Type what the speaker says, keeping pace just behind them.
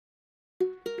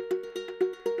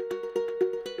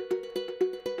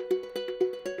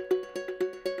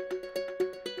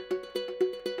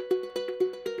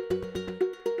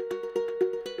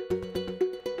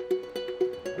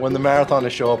When the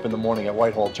marathoners show up in the morning at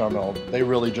Whitehall Terminal, they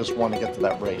really just want to get to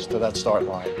that race, to that start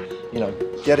line. You know,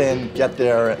 get in, get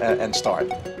there, and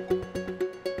start.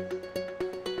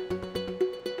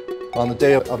 On the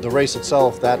day of the race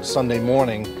itself, that Sunday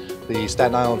morning, the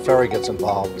Staten Island Ferry gets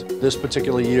involved. This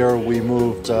particular year, we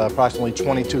moved approximately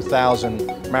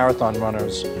 22,000 marathon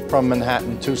runners from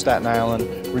Manhattan to Staten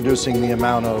Island, reducing the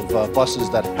amount of buses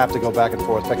that have to go back and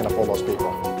forth picking up all those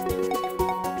people.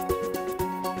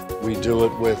 We do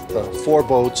it with 4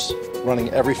 boats running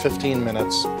every 15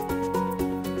 minutes.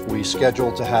 We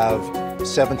schedule to have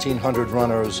 1,700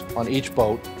 runners on each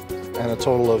boat and a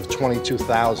total of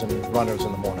 22,000 runners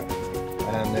in the morning.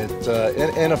 And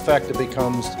in effect, it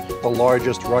becomes the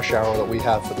largest rush hour that we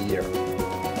have for the year.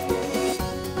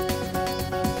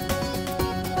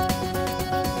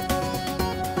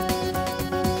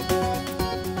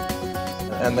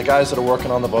 And the guys that are working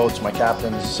on the boats, my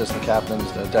captains, assistant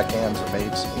captains, the deckhands, the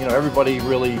mates, you know, everybody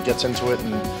really gets into it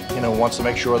and, you know, wants to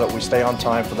make sure that we stay on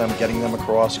time for them, getting them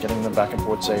across, getting them back and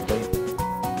forth safely.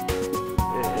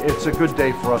 It's a good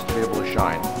day for us to be able to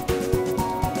shine.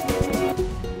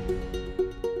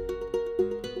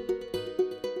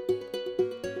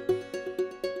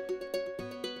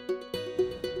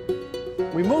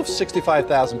 We move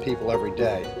 65,000 people every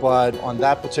day, but on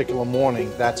that particular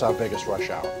morning, that's our biggest rush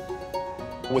hour.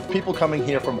 With people coming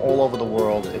here from all over the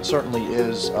world, it certainly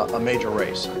is a major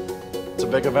race. It's a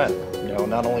big event, you know,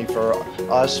 not only for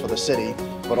us, for the city,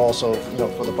 but also, you know,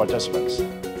 for the participants.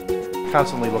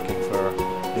 Constantly looking for,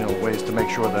 you know, ways to make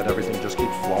sure that everything just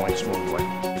keeps flowing smoothly.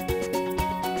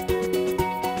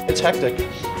 It's hectic. You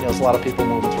know, there's a lot of people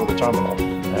moving through the terminal,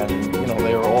 and, you know,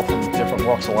 they are all from different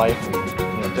walks of life and,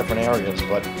 you know, different areas,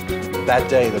 but that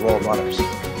day they're all runners.